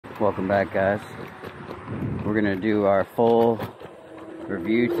Welcome back, guys. We're gonna do our full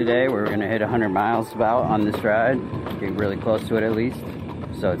review today. We're gonna hit 100 miles about on this ride, get really close to it at least.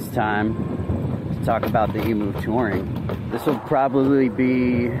 So it's time to talk about the EMOVE Touring. This will probably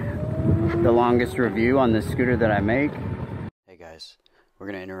be the longest review on this scooter that I make. Hey guys, we're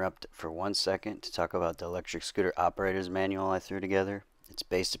gonna interrupt for 1 second to talk about the electric scooter operator's manual I threw together. It's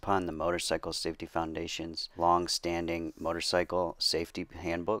based upon the Motorcycle Safety Foundation's long-standing motorcycle safety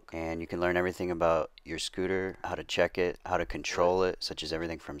handbook, and you can learn everything about your scooter, how to check it, how to control it, such as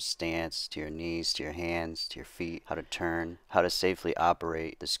everything from stance to your knees, to your hands, to your feet, how to turn, how to safely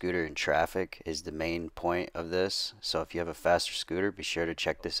operate the scooter in traffic is the main point of this. So if you have a faster scooter, be sure to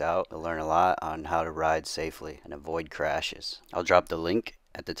check this out. You'll learn a lot on how to ride safely and avoid crashes. I'll drop the link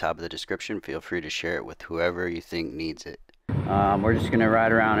at the top of the description. Feel free to share it with whoever you think needs it. We're just gonna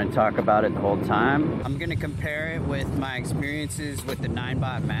ride around and talk about it the whole time. I'm gonna compare it with my experiences with the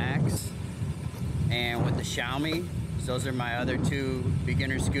 9bot Max and with the Xiaomi. So those are my other two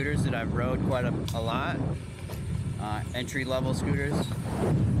beginner scooters that I've rode quite a lot. Entry-level scooters.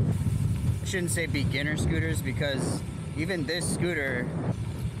 I shouldn't say beginner scooters, because even this scooter,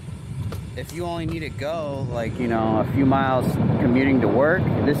 if you only need to go like, you know, a few miles commuting to work,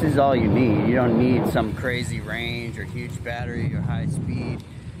 this is all you need. You don't need some crazy range or huge battery or high speed.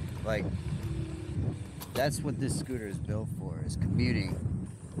 Like, that's what this scooter is built for, is commuting.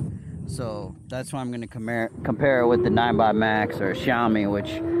 So that's why I'm going to compare it with the 9bot Max or a Xiaomi,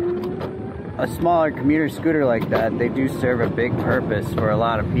 which a smaller commuter scooter like that, they do serve a big purpose for a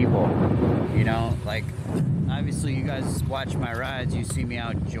lot of people. You know, like, obviously you guys watch my rides, you see me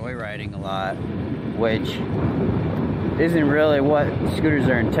out joyriding a lot, which isn't really what scooters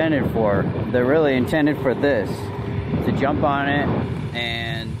are intended for. They're really intended for this, to jump on it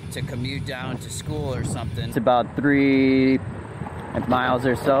and to commute down to school or something. It's about 3 miles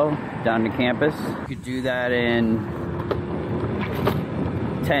or so down to campus. You could do that in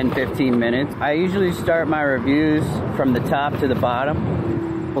 10-15 minutes. I usually start my reviews from the top to the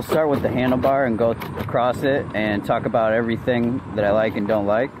bottom. We'll start with the handlebar and go across it and talk about everything that I like and don't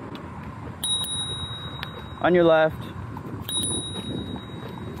like. On your left,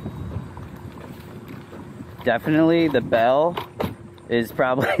 definitely the bell is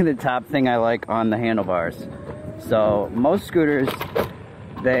probably the top thing I like on the handlebars. So most scooters,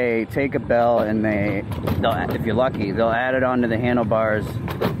 they take a bell and they'll, if you're lucky, they'll add it onto the handlebars.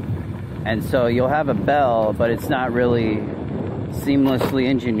 And so you'll have a bell, but it's not really seamlessly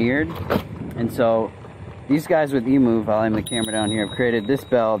engineered. And so these guys with EMOVE, I'll aim the camera down here, have created this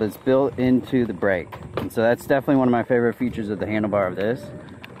bell that's built into the brake. And so that's definitely one of my favorite features of the handlebar of this.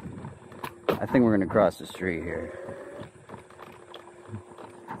 I think we're going to cross the street here.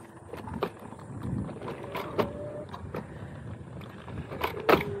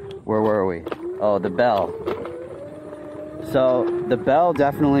 Where were we? Oh, the bell. So the bell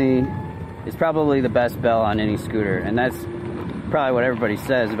definitely is probably the best bell on any scooter, and that's probably what everybody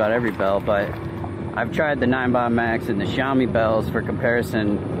says about every bell. But I've tried the 9bot Max and the Xiaomi bells for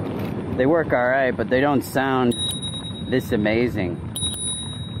comparison. They work alright, but they don't sound this amazing.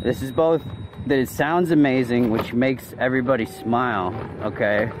 This is both that it sounds amazing, which makes everybody smile,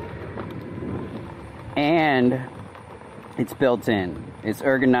 okay, and it's built in. It's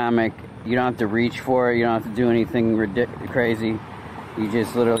ergonomic. You don't have to reach for it. You don't have to do anything crazy. You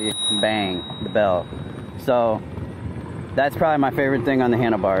just literally bang the bell. So that's probably my favorite thing on the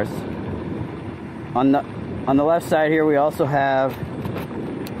handlebars. On the left side here, we also have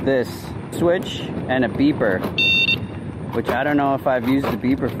this switch and a beeper, which I don't know if I've used the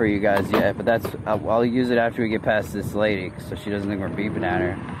beeper for you guys yet, but that's I'll use it after we get past this lady, so she doesn't think we're beeping at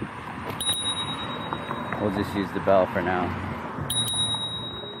her. We'll just use the bell for now.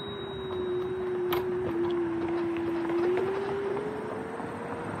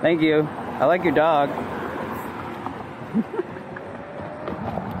 Thank you. I like your dog.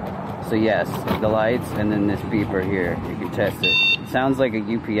 So yes, the lights and then this beeper here. You can test it. It sounds like a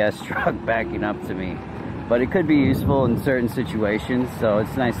UPS truck backing up to me, but it could be useful in certain situations, so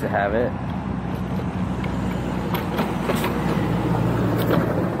it's nice to have it.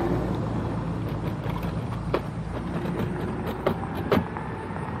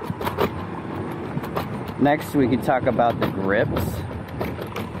 Next, we can talk about the grips.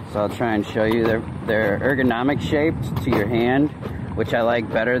 So I'll try and show you. They're ergonomic shaped to your hand, which I like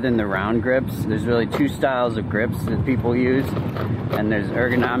better than the round grips. There's really two styles of grips that people use, and there's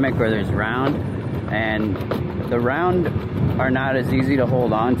ergonomic or there's round. And the round are not as easy to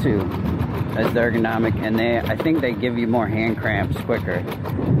hold on to as the ergonomic, and I think they give you more hand cramps quicker.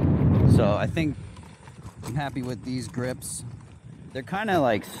 So I think I'm happy with these grips. They're kind of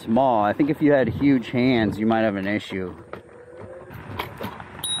like small. I think if you had huge hands, you might have an issue.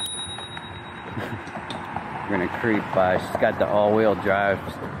 We're gonna creep by. She's got the all-wheel drive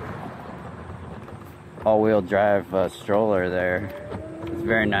stroller there. It's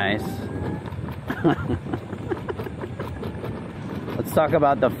very nice. Let's talk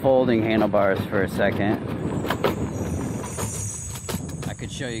about the folding handlebars for a second. I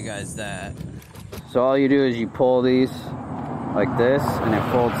could show you guys that. So all you do is you pull these like this and it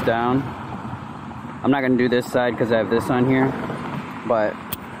folds down. I'm not gonna do this side because I have this on here, but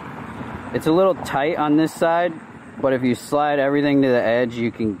it's a little tight on this side, but if you slide everything to the edge,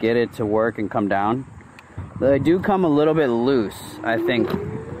 you can get it to work and come down. They do come a little bit loose, I think.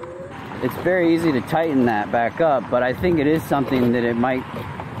 It's very easy to tighten that back up, but I think it is something that it might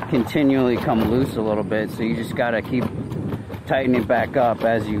continually come loose a little bit, so you just gotta keep tightening it back up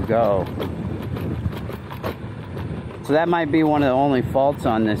as you go. So that might be one of the only faults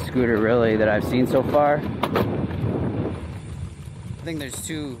on this scooter, really, that I've seen so far. I think there's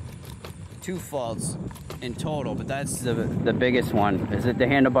two faults in total, but that's the biggest one, is that the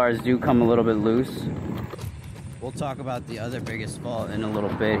handlebars do come a little bit loose. We'll talk about the other biggest fault in a little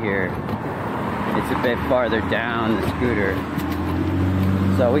bit here. It's a bit farther down the scooter.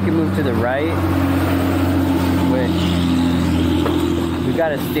 So we can move to the right, which we've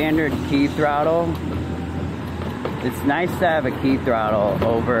got a standard key throttle. It's nice to have a key throttle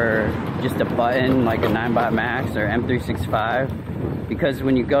over just a button like a 9 Max or M365, because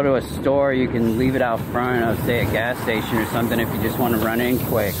when you go to a store, you can leave it out front of, say, a gas station or something if you just want to run in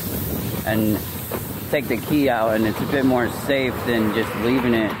quick and take the key out, and it's a bit more safe than just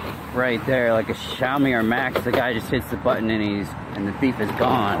leaving it right there. Like a Xiaomi or Max, the guy just hits the button and the thief is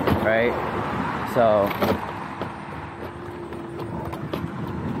gone, right? So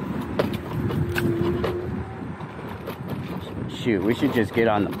shoot, we should just get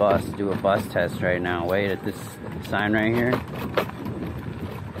on the bus, do a bus test right now. Wait at this sign right here.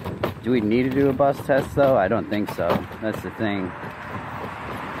 Do we need to do a bus test though? I don't think so. That's the thing.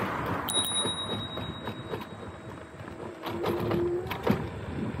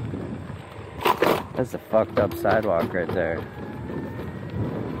 That's a fucked up sidewalk right there.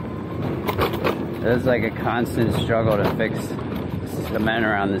 It's like a constant struggle to fix cement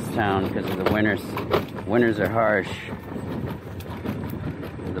around this town because of the winters. Winters are harsh.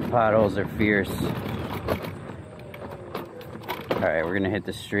 The potholes are fierce. Alright, we're gonna hit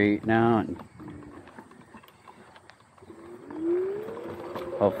the street now. And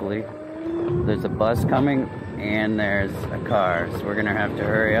hopefully. There's a bus coming and there's a car. So we're gonna have to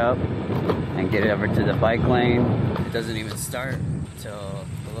hurry up and get over to the bike lane. It doesn't even start until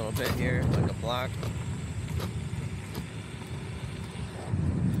a little bit here, like a block.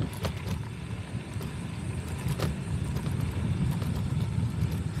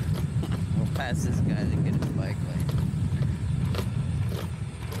 We'll pass this guy to get to the bike lane.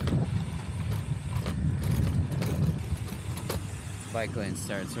 Bike lane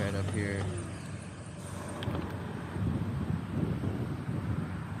starts right up here.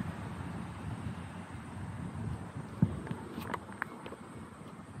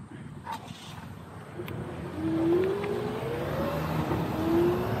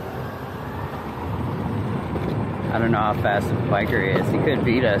 I don't know how fast the biker is. He could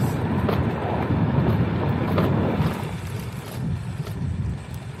beat us.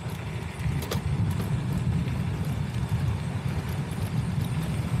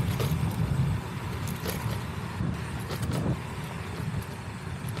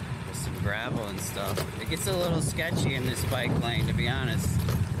 There's some gravel and stuff. It gets a little sketchy in this bike lane, to be honest.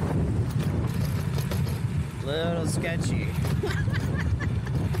 Little sketchy.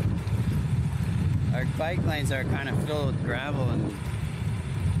 Our bike lanes are kind of filled with gravel and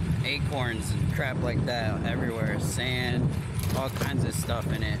acorns and crap like that everywhere. Sand, all kinds of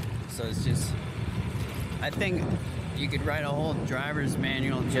stuff in it. So it's just, I think you could write a whole driver's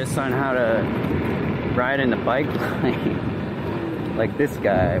manual just on how to ride in the bike lane. Like this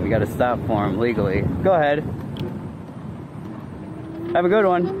guy, we gotta stop for him legally. Go ahead. Have a good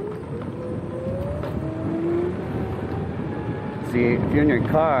one. See, if you're in your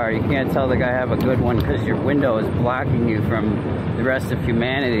car, you can't tell the guy have a good one because your window is blocking you from the rest of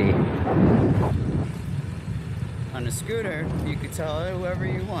humanity. On a scooter, you could tell whoever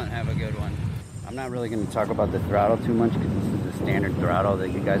you want have a good one. I'm not really going to talk about the throttle too much because this is a standard throttle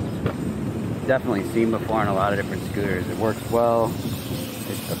that you guys have definitely seen before on a lot of different scooters. It works well.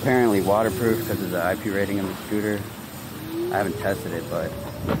 It's apparently waterproof because of the IP rating of the scooter. I haven't tested it, but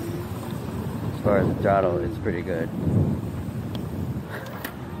as far as the throttle, it's pretty good.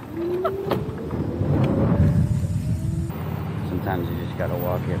 Some sometimes you just gotta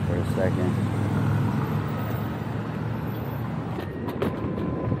walk it for a second.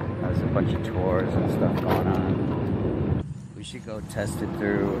 There's a bunch of tours and stuff going on. We should go test it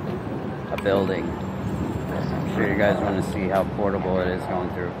through a building. I'm sure you guys want to see how portable it is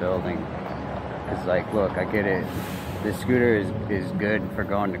going through a building. It's like, look, I get it. This scooter is good for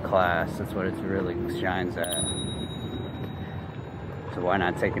going to class. That's what it really shines at. So why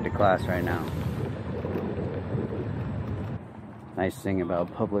not take it to class right now? Nice thing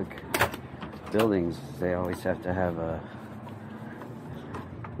about public buildings is they always have to have a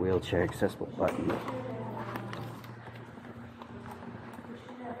wheelchair accessible button.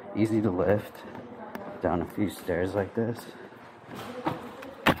 Easy to lift down a few stairs like this.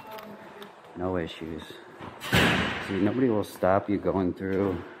 No issues. See, nobody will stop you going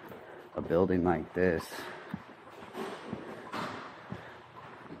through a building like this.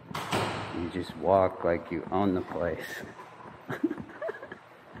 You just walk like you own the place.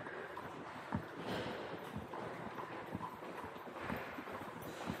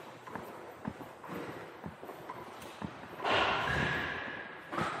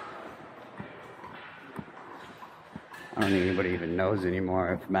 I don't think anybody even knows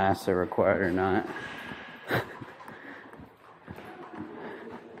anymore if masks are required or not.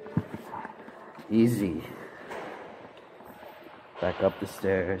 Easy. Back up the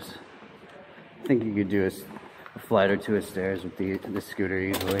stairs. I think you could do a flight or two of stairs with the scooter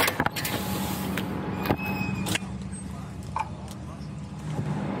easily.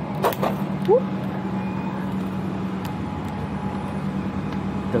 Whoop.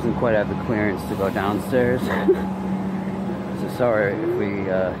 Doesn't quite have the clearance to go downstairs. So sorry if we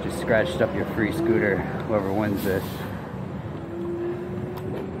just scratched up your free scooter, whoever wins this.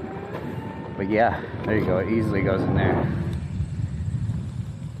 But yeah, there you go, it easily goes in there.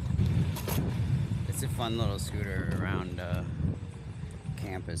 It's a fun little scooter around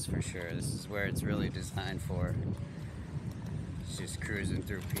campus for sure. This is where it's really designed for. It's just cruising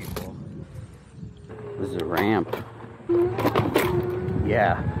through people. This is a ramp.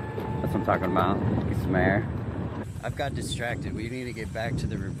 Yeah, that's what I'm talking about. Get some air. I've got distracted. We need to get back to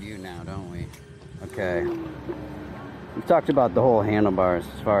the review now, don't we? Okay. We've talked about the whole handlebars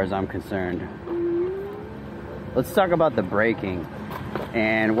as far as I'm concerned. Let's talk about the braking.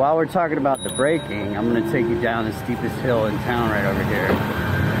 And while we're talking about the braking, I'm going to take you down the steepest hill in town right over here.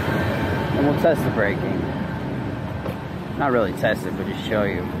 And we'll test the braking. Not really test it, but just show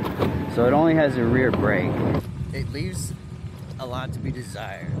you. So it only has a rear brake. It leaves a lot to be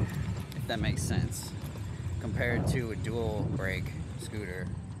desired, if that makes sense, compared to a dual brake scooter.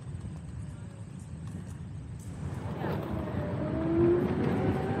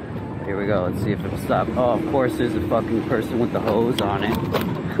 Here we go, let's see if it'll stop. Oh, of course there's a fucking person with the hose on it.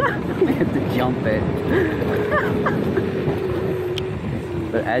 We have to jump it.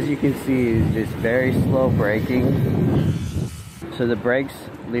 But as you can see, it's just very slow braking. So the brakes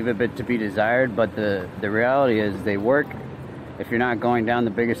leave a bit to be desired, but the reality is they work. If you're not going down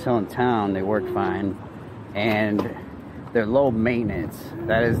the biggest hill in town, they work fine. And they're low maintenance.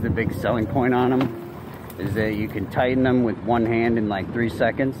 That is the big selling point on them, is that you can tighten them with one hand in like 3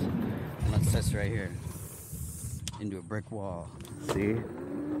 seconds. Let's test right here. Into a brick wall. See?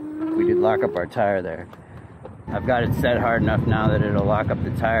 We did lock up our tire there. I've got it set hard enough now that it'll lock up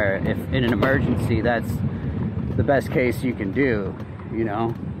the tire. If in an emergency, that's the best case you can do, you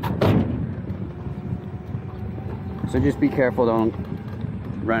know? So just be careful, don't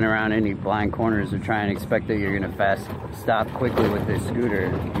run around any blind corners or try and expect that you're gonna fast stop quickly with this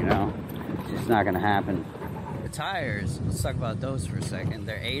scooter, you know? It's just not gonna happen. The tires, let's talk about those for a second.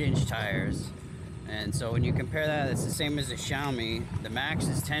 They're 8-inch tires. And so when you compare that, it's the same as a Xiaomi. The Max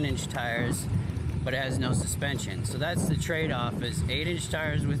is 10-inch tires, but it has no suspension. So that's the trade-off, is 8-inch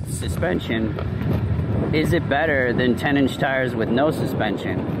tires with suspension. Is it better than 10-inch tires with no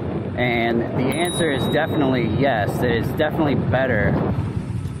suspension? And the answer is definitely yes. That it's definitely better.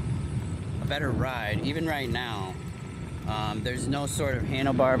 A better ride, even right now. There's no sort of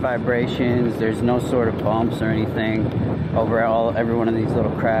handlebar vibrations. There's no sort of bumps or anything over every one of these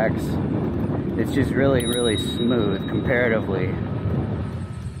little cracks. It's just really, really smooth comparatively.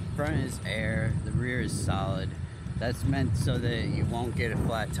 Front is air, the rear is solid. That's meant so that you won't get a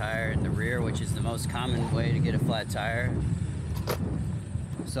flat tire in the rear, which is the most common way to get a flat tire.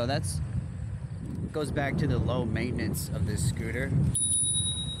 So goes back to the low maintenance of this scooter.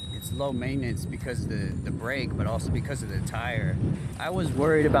 It's low maintenance because of the brake, but also because of the tire. I was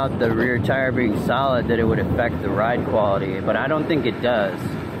worried about the rear tire being solid, that it would affect the ride quality, but I don't think it does.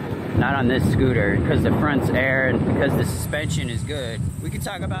 Not on this scooter, because the front's air and because the suspension is good. We could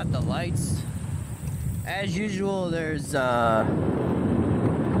talk about the lights. As usual, there's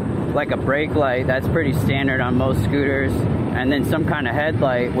like a brake light. That's pretty standard on most scooters. And then some kind of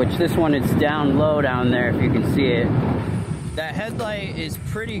headlight, which this one is down low down there if you can see it. That headlight is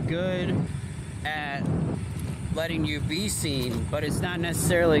pretty good at letting you be seen, but it's not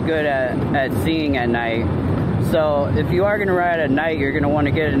necessarily good at seeing at night. So if you are gonna ride at night, you're gonna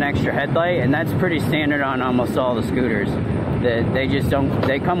wanna get an extra headlight, and that's pretty standard on almost all the scooters. They just don't,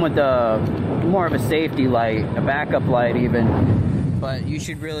 they come with more of a safety light, a backup light even, but you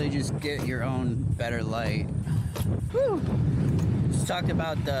should really just get your own better light. Whew. Let's talk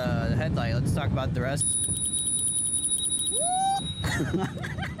about the headlight, let's talk about the rest.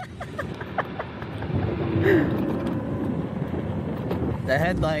 The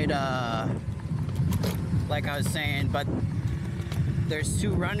headlight, like I was saying, but there's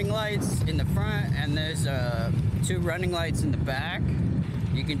 2 running lights in the front and there's 2 running lights in the back.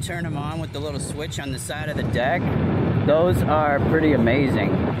 You can turn them on with the little switch on the side of the deck. Those are pretty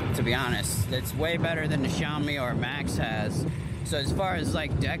amazing, to be honest. It's way better than the Xiaomi or Max has. So as far as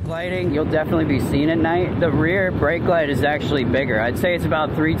like deck lighting, you'll definitely be seen at night. The rear brake light is actually bigger. I'd say it's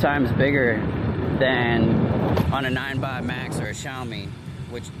about 3 times bigger than on a 9x Max or a Xiaomi,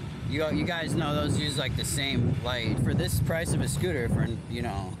 which you guys know those use like the same light. For this price of a scooter, for, you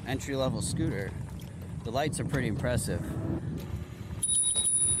know, entry-level scooter, the lights are pretty impressive.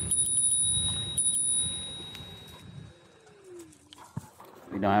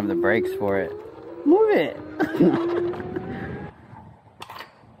 We don't have the brakes for it. Move it!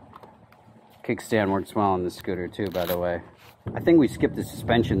 Kickstand works well on the scooter too, by the way. I think we skipped the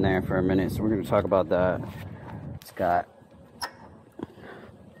suspension there for a minute, so we're going to talk about that. It's got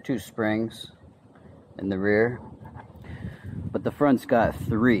 2 springs in the rear, but the front's got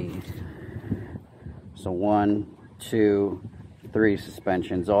 3. So 1, 2, 3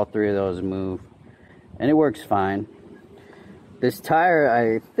 suspensions. All 3 of those move, and it works fine. This tire,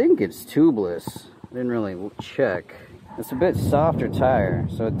 I think it's tubeless. I didn't really check. It's a bit softer tire,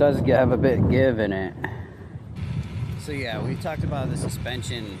 so it does have a bit give in it. So yeah, we talked about the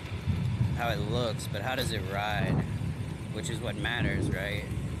suspension, how it looks, but how does it ride? Which is what matters, right?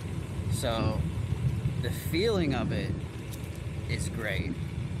 So the feeling of it is great.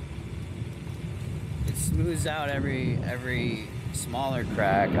 It smooths out every smaller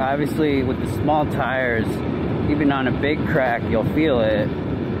crack. Obviously with the small tires, even on a big crack you'll feel it,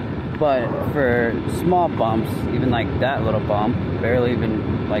 but for small bumps, even like that little bump, barely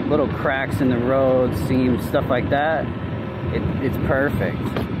even, like little cracks in the road, seams, stuff like that, it's perfect.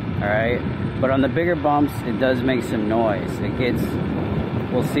 All right, but on the bigger bumps it does make some noise. It gets,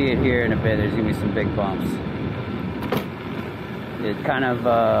 we'll see it here in a bit, there's gonna be some big bumps. It kind of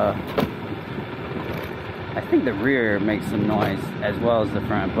I think the rear makes some noise as well as the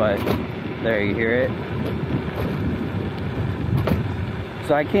front, but there, you hear it.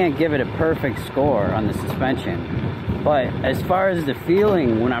 So I can't give it a perfect score on the suspension, but as far as the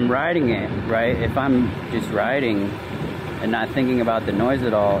feeling when I'm riding it, right, if I'm just riding and not thinking about the noise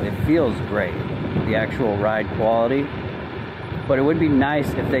at all, it feels great, the actual ride quality. But it would be nice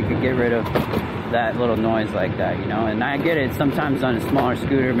if they could get rid of that little noise like that, you know. And I get it sometimes on a smaller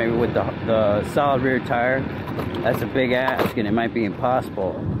scooter, maybe with the solid rear tire, that's a big ask and it might be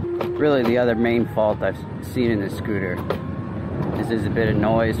impossible. Really the other main fault I've seen in this scooter is there's a bit of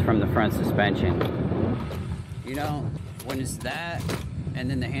noise from the front suspension. You know, when it's that and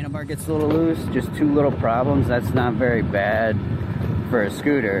then the handlebar gets a little loose, just 2 little problems, that's not very bad for a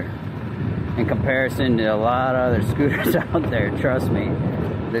scooter in comparison to a lot of other scooters out there, trust me.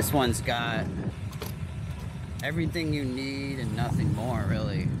 This one's got everything you need and nothing more,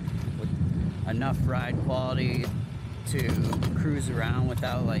 really, with enough ride quality to cruise around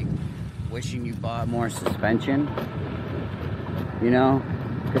without like wishing you bought more suspension, you know.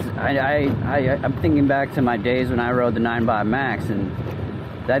 Because I'm thinking back to my days when I rode the 9x Max, and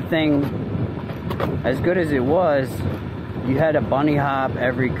that thing, as good as it was, you had to bunny hop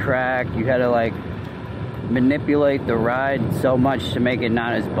every crack. You had to like manipulate the ride so much to make it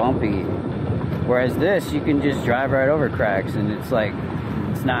not as bumpy. Whereas this, you can just drive right over cracks, and it's like,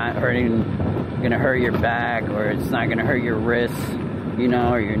 it's not gonna hurt your back, or it's not gonna hurt your wrists, you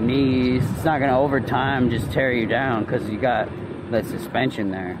know, or your knees. It's not gonna over time just tear you down because you got that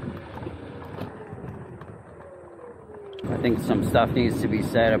suspension there. I think some stuff needs to be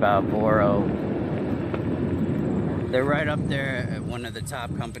said about Voro. They're right up there at one of the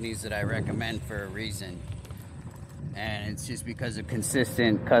top companies that I recommend for a reason. And it's just because of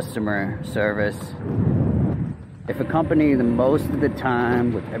consistent customer service. If a company, the most of the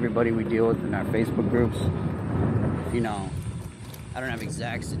time, with everybody we deal with in our Facebook groups, you know, I don't have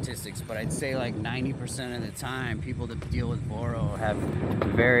exact statistics, but I'd say like 90% of the time, people that deal with Voro have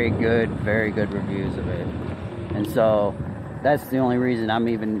very good reviews of it. And so that's the only reason I'm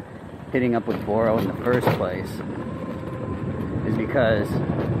even hitting up with Voro in the first place, is because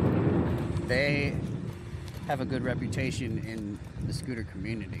they have a good reputation in the scooter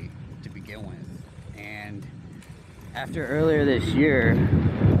community to begin with. And after earlier this year,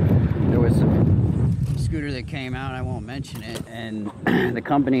 there was a scooter that came out, I won't mention it, and the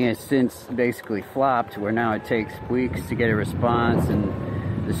company has since basically flopped, where now it takes weeks to get a response,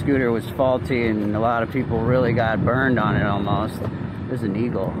 and the scooter was faulty, and a lot of people really got burned on it almost. There's an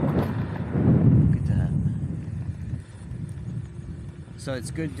eagle. Look at that. So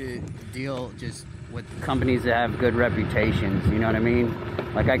it's good to deal just with companies that have good reputations, you know what I mean?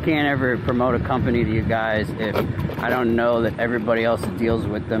 Like, I can't ever promote a company to you guys if I don't know that everybody else that deals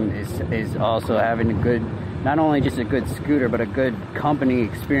with them is also having a good, not only just a good scooter, but a good company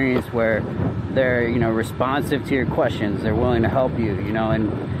experience where they're, you know, responsive to your questions. They're willing to help you, you know, and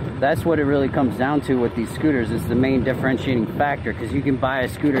that's what it really comes down to with these scooters. It's the main differentiating factor, because you can buy a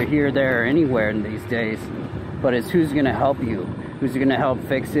scooter here, there, or anywhere in these days, but it's who's going to help you, who's going to help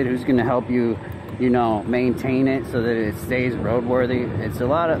fix it, who's going to help you, you know, maintain it so that it stays roadworthy. It's a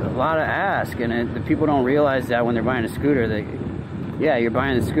lot of ask, and the people don't realize that when they're buying a scooter. That, yeah, you're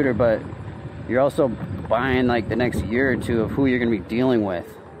buying the scooter, but you're also buying like the next year or two of who you're going to be dealing with.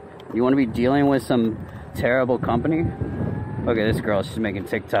 You want to be dealing with some terrible company? Look at this girl, she's making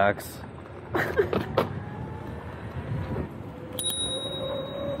TikToks.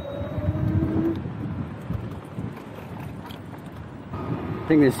 I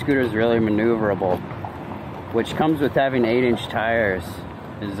think this scooter is really maneuverable, which comes with having 8-inch tires,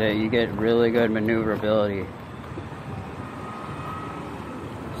 is that you get really good maneuverability.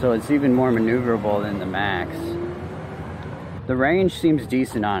 So it's even more maneuverable than the Max. The range seems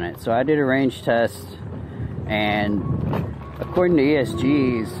decent on it. So I did a range test, and according to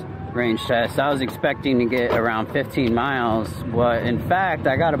ESG's range test, I was expecting to get around 15 miles, but in fact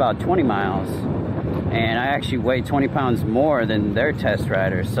I got about 20 miles. And I actually weigh 20 pounds more than their test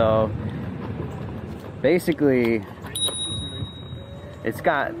rider. So basically, it's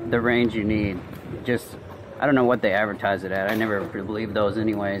got the range you need. Just, I don't know what they advertise it at. I never believe those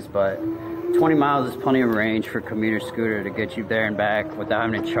anyways, but 20 miles is plenty of range for a commuter scooter to get you there and back without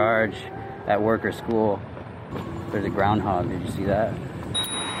having to charge at work or school. There's a groundhog, did you see that?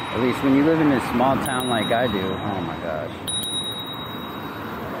 At least when you live in a small town like I do, oh my gosh.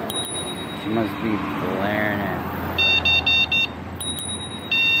 She must be blaring it.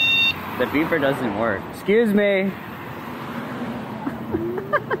 The beeper doesn't work. Excuse me.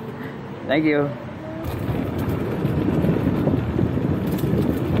 Thank you.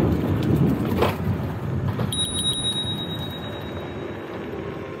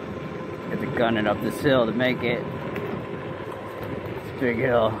 Get the gunning up this hill to make it. It's a big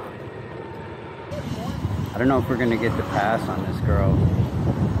hill. I don't know if we're gonna get the pass on this girl.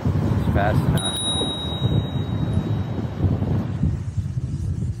 Fast enough.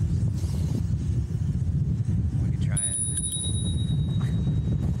 We can try it.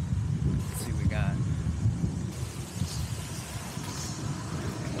 Let's see what we got.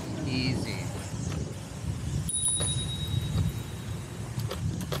 Easy.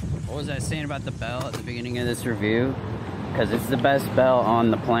 What was I saying about the bell at the beginning of this review? Because it's the best bell on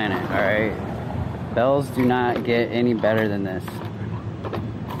the planet, alright? Bells do not get any better than this.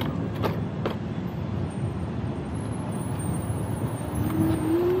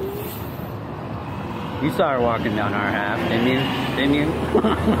 You saw her walking down our half, didn't you? Didn't you?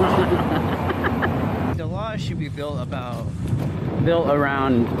 The law should be built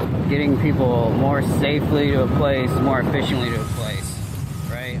around getting people more safely to a place, more efficiently to a place,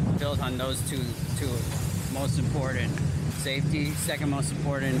 right? Built on those two most important: safety, second most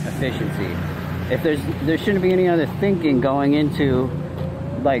important, efficiency. If there shouldn't be any other thinking going into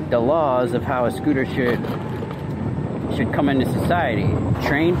like the laws of how a scooter should come into society.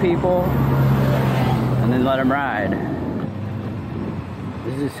 Train people, and then let them ride.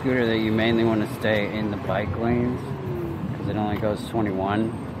 This is a scooter that you mainly want to stay in the bike lanes, because it only goes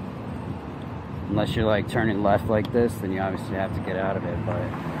 21. Unless you're like turning left like this, then you obviously have to get out of it. But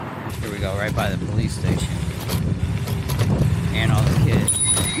here we go, right by the police station. And all the kids.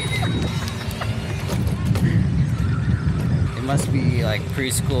 It must be like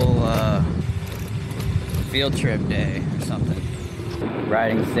preschool field trip day or something.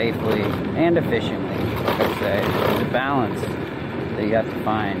 Riding safely and efficiently, like I say. There's a balance that you have to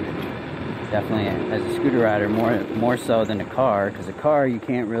find. Definitely, as a scooter rider, more so than a car, because a car you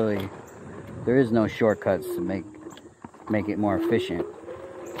can't really, there is no shortcuts to make make it more efficient.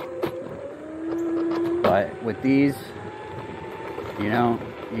 But with these, you know,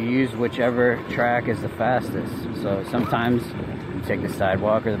 you use whichever track is the fastest. So sometimes you take the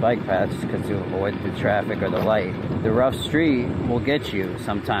sidewalk or the bike path just because to avoid the traffic or the light. The rough street will get you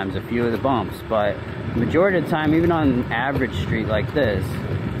sometimes a few of the bumps, but majority of the time, even on an average street like this,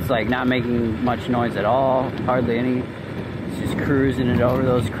 it's like not making much noise at all, hardly any. It's just cruising it over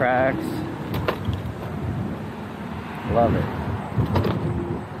those cracks. Love it.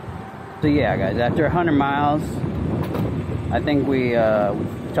 So yeah, guys, after 100 miles, I think we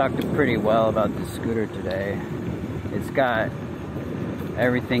talked pretty well about the scooter today. It's got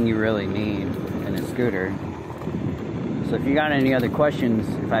everything you really need in a scooter. So if you got any other questions,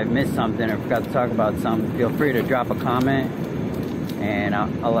 if I've missed something or forgot to talk about something, feel free to drop a comment and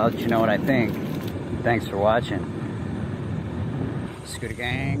I'll let you know what I think. Thanks for watching.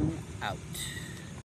 ScootaGang out.